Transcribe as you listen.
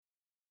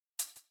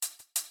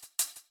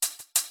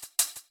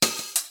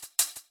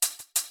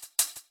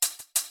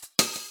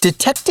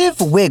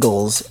Detective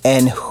Wiggles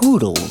and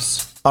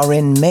Hoodles are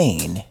in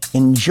Maine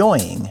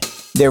enjoying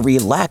their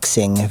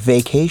relaxing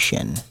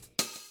vacation.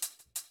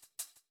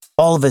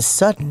 All of a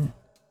sudden,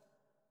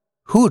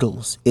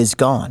 Hoodles is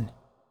gone.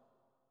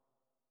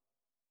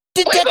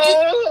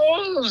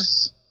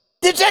 Wiggles!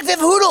 Detective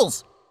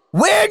Hoodles!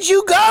 Where'd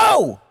you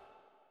go?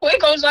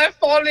 Wiggles, I've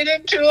fallen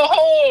into a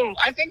hole.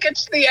 I think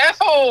it's the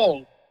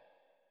F-hole.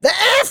 The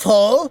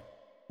F-hole?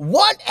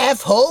 What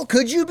F-hole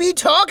could you be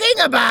talking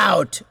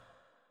about?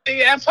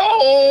 The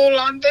F-hole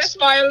on this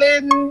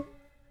violin.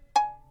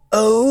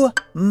 Oh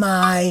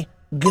my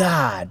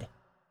God.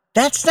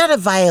 That's not a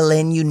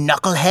violin, you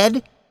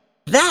knucklehead.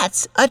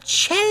 That's a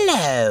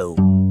cello.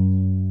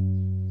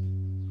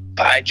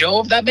 By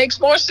Jove, that makes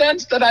more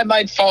sense that I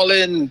might fall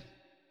in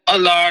a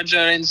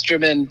larger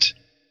instrument.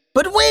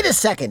 But wait a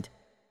second.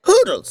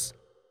 Hoodles.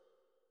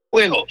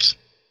 Wiggles.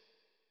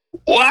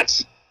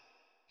 What?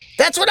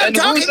 That's what I'm And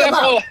talking whose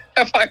F-hole about.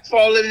 have I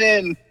fallen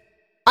in?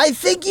 I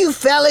think you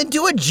fell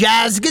into a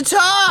jazz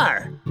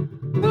guitar.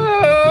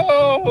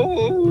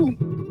 Oh,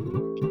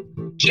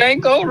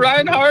 Django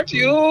Reinhardt,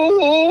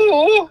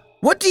 you.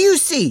 What do you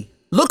see?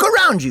 Look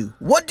around you.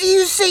 What do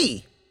you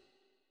see?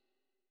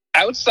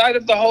 Outside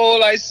of the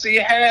hole, I see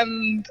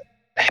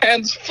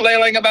hands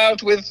flailing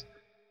about with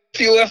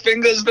fewer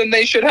fingers than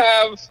they should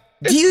have.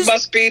 It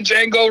must be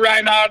Django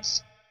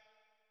Reinhardt's.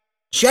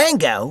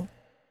 Django?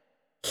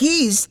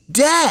 He's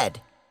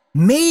dead.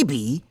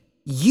 Maybe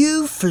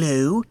you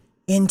flew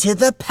into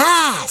the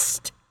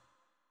past.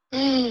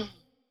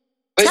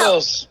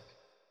 Wiggles,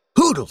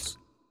 Hoodles,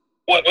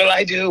 what will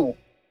I do?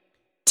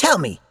 tell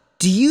me,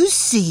 do you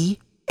see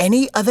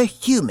any other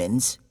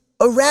humans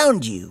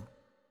around you?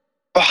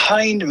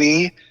 Behind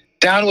me,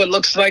 down what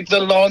looks like the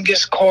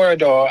longest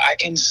corridor, I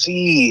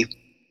see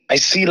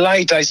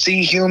light, I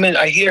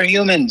hear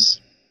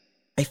humans.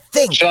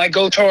 Shall I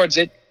go towards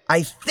it?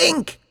 I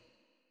think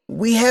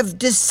we have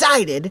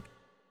decided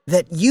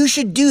that you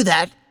should do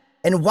that,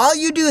 and while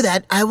you do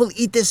that, I will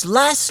eat this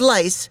last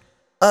slice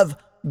of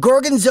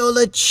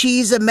Gorgonzola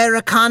cheese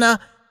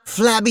Americana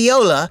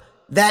Flabiola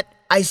that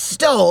I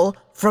stole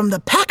from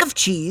the pack of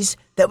cheese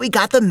that we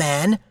got the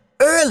man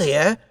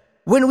earlier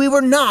when we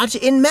were not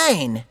in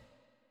Maine.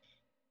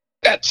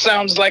 That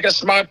sounds like a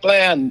smart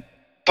plan,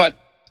 but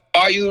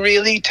are you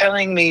really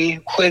telling me,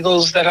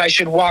 Wiggles, that I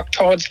should walk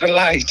towards the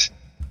light?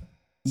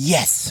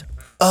 Yes,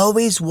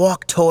 always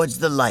walk towards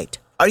the light.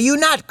 Are you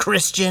not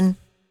Christian?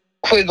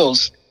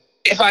 Wiggles,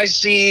 if I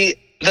see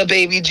the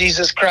baby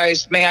Jesus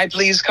Christ, may I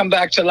please come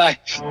back to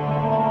life?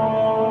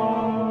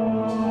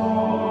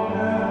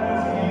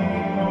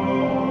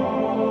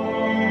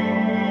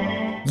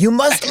 You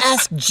must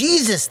ask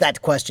Jesus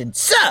that question,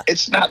 sir.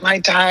 It's not my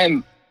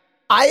time.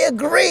 I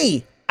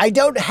agree. I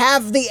don't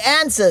have the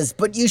answers,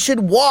 but you should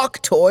walk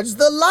towards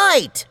the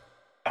light.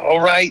 All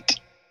right.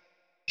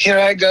 Here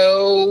I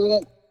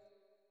go.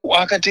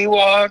 Walkity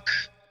walk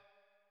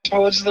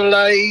towards the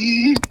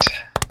light.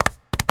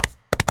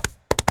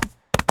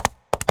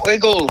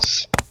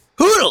 Wiggles.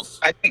 Hoodles.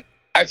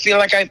 I feel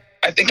like I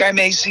think I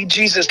may see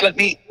Jesus. Let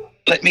me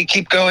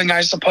keep going,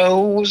 I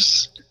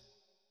suppose.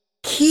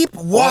 Keep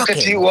walking.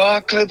 Walkity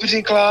walk,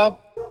 clippity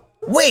clop.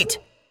 Wait,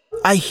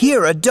 I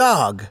hear a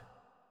dog.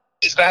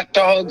 Is that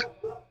dog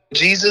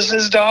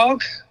Jesus'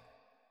 dog?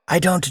 I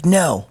don't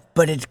know,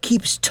 but it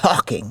keeps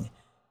talking,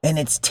 and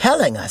it's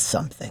telling us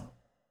something.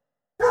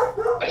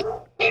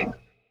 What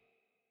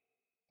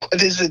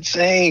is it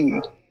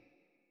saying?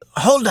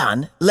 Hold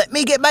on, let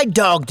me get my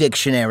dog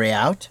dictionary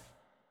out.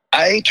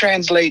 I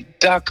translate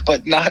duck,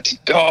 but not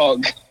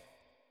dog.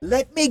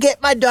 Let me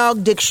get my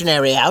dog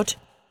dictionary out.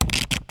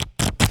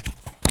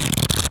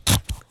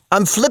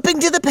 I'm flipping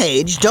to the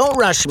page, don't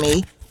rush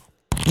me.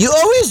 You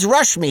always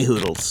rush me,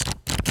 Hoodles.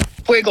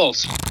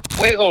 Wiggles.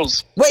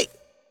 Wiggles. Wait,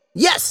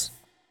 yes.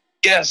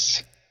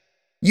 Yes.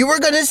 You were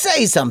gonna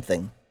say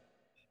something.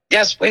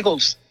 Yes,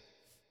 Wiggles.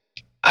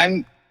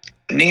 I'm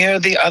near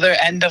the other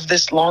end of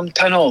this long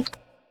tunnel,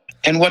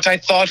 and what I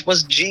thought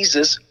was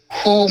Jesus,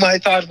 whom I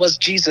thought was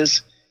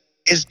Jesus,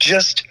 is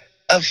just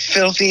a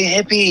filthy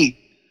hippie.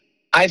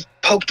 I've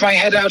poked my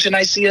head out and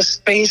I see a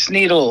space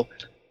needle.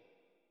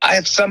 I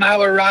have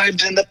somehow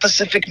arrived in the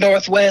Pacific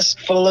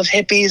Northwest full of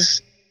hippies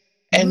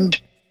and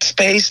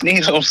space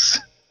needles.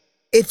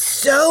 It's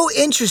so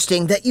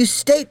interesting that you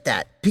state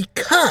that,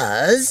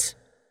 because...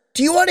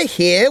 Do you want to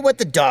hear what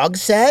the dog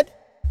said?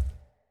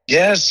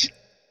 Yes.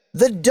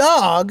 The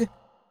dog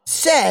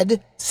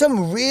said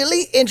some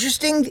really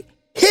interesting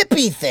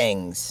hippie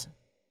things.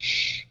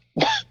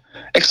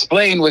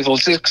 Explain,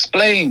 Wiggles,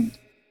 explain.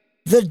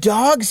 The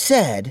dog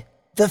said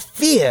the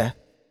fear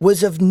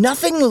was of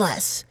nothing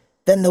less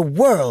than the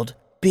world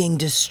being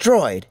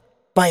destroyed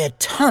by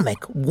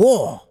atomic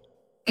war.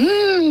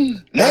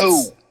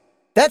 No.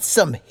 That's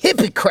some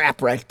hippie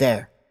crap right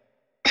there.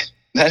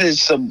 That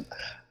is some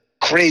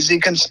crazy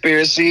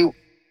conspiracy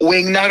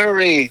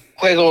wingnuttery,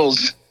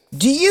 Wiggles.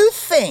 Do you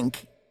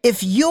think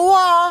if you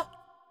are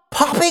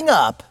popping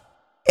up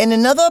in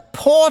another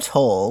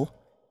porthole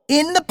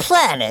in the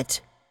planet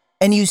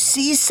and you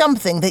see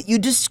something that you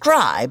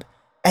describe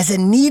as a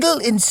needle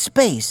in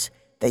space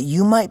that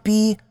you might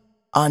be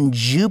on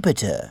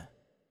Jupiter.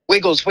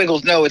 Wiggles,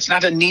 no, it's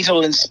not a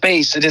needle in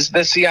space. It is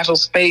the Seattle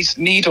Space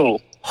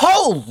Needle.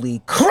 Holy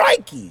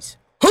crikeys!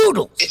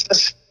 Hoodles! It's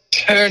just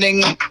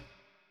turning.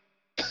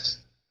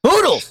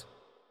 Hoodles!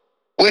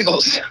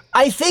 Wiggles,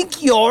 I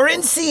think you're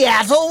in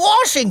Seattle,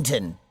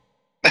 Washington.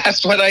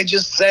 that's what I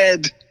just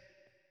said.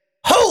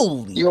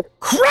 Holy You're-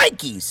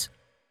 crikeys!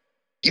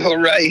 You're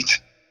right.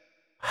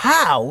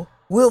 How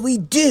will we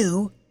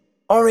do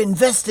our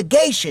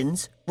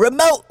investigations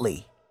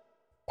remotely?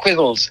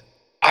 Wiggles,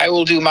 I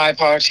will do my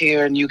part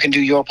here and you can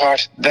do your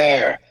part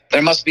there.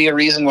 There must be a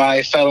reason why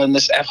I fell in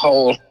this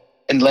F-hole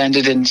and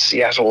landed in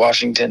Seattle,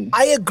 Washington.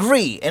 I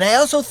agree, and I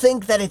also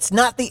think that it's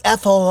not the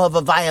F-hole of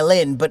a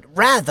violin, but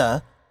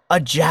rather a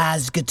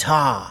jazz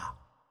guitar.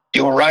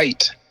 You're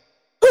right.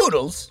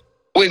 Hoodles,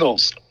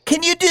 Wiggles,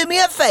 can you do me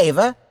a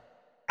favor?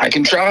 I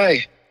can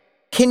try.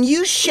 Can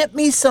you ship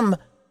me some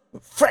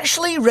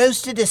freshly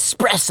roasted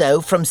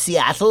espresso from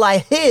Seattle? I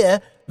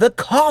hear the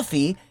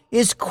coffee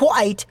is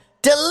quite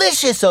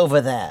delicious over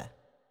there.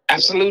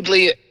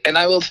 Absolutely, and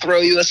I will throw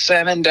you a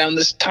salmon down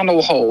this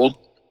tunnel hole.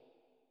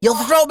 You'll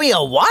throw me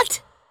a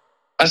what?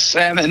 A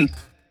salmon.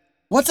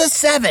 What's a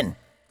seven?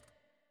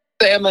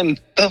 Salmon,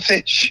 the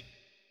fish.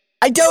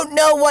 I don't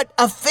know what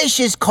a fish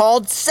is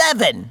called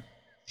seven.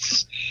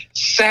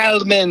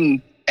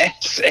 Salmon.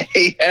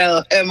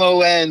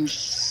 Salmon.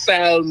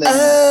 Salmon.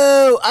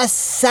 Oh, a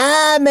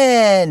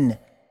salmon.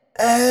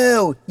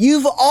 Oh,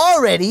 you've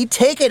already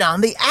taken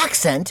on the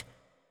accent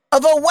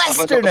of a But a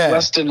Westerner.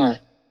 Westerner.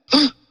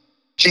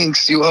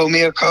 Jinx, you owe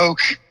me a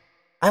Coke.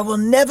 I will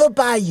never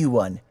buy you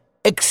one,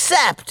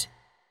 except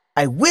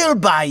I will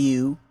buy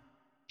you.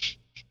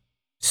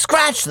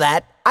 Scratch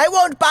that. I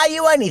won't buy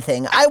you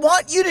anything. I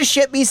want you to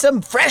ship me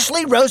some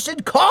freshly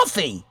roasted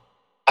coffee.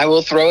 I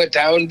will throw it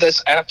down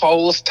this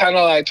F-hole's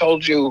tunnel I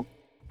told you.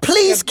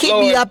 Please Good keep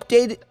me Lord.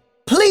 updated.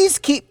 Please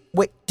keep.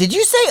 Wait, did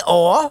you say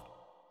or?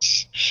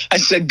 I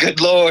said, good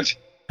Lord.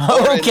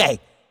 Okay.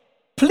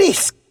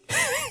 Please.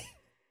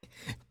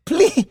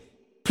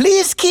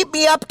 Please keep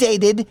me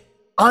updated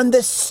on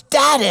the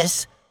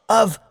status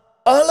of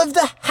all of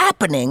the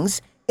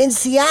happenings in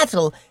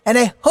Seattle, and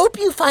I hope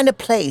you find a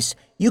place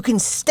you can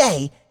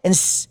stay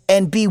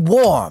and be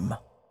warm.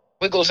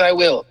 Wiggles, I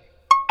will.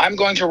 I'm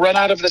going to run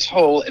out of this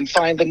hole and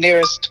find the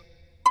nearest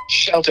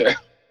shelter.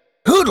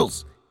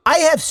 Hoodles, I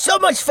have so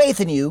much faith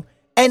in you,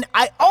 and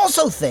I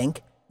also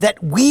think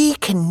that we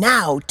can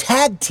now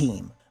tag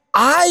team.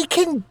 I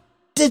can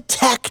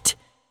detect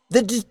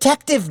the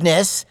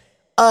detectiveness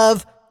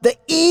of the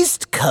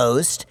East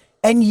Coast,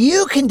 and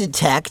you can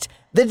detect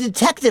the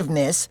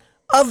detectiveness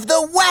of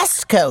the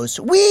West Coast.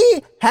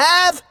 We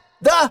have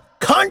the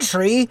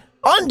country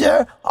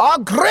under our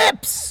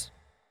grips.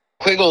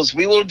 Wiggles,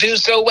 we will do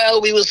so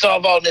well. We will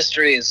solve all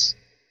mysteries.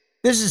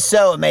 This is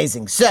so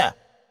amazing. Sir,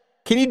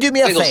 can you do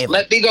me a Wiggles, favor?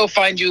 let me go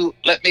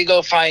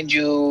find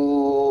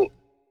you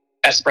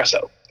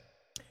espresso.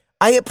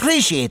 I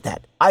appreciate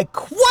that. I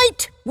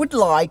quite would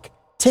like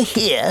to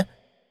hear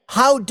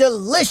how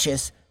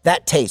delicious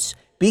that tastes,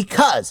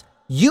 because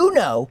you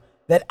know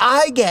that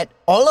I get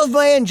all of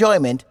my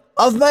enjoyment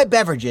of my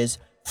beverages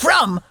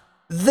from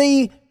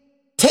the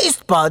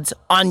taste buds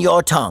on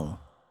your tongue.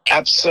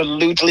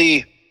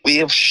 Absolutely. We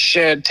have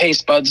shared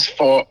taste buds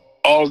for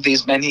all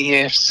these many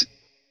years.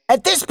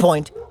 At this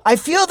point, I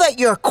feel that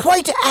you're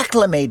quite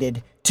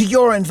acclimated to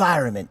your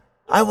environment.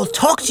 I will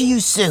talk to you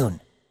soon.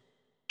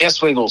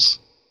 Yes, Wiggles.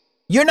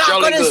 You're not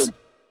Jolly going to good.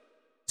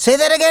 say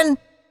that again?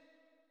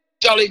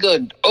 Jolly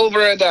good.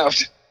 Over and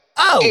out.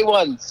 Oh,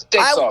 A1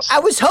 steak sauce. I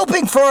was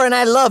hoping for an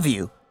I love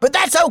you, but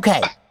that's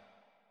okay.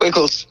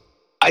 Wiggles,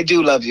 I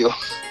do love you.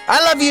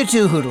 I love you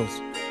too, Hoodles.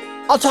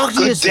 I'll talk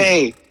to you Good soon.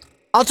 day.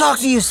 I'll talk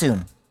to you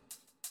soon.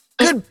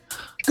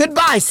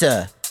 Goodbye,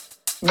 sir.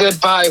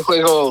 Goodbye,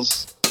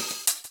 Wiggles.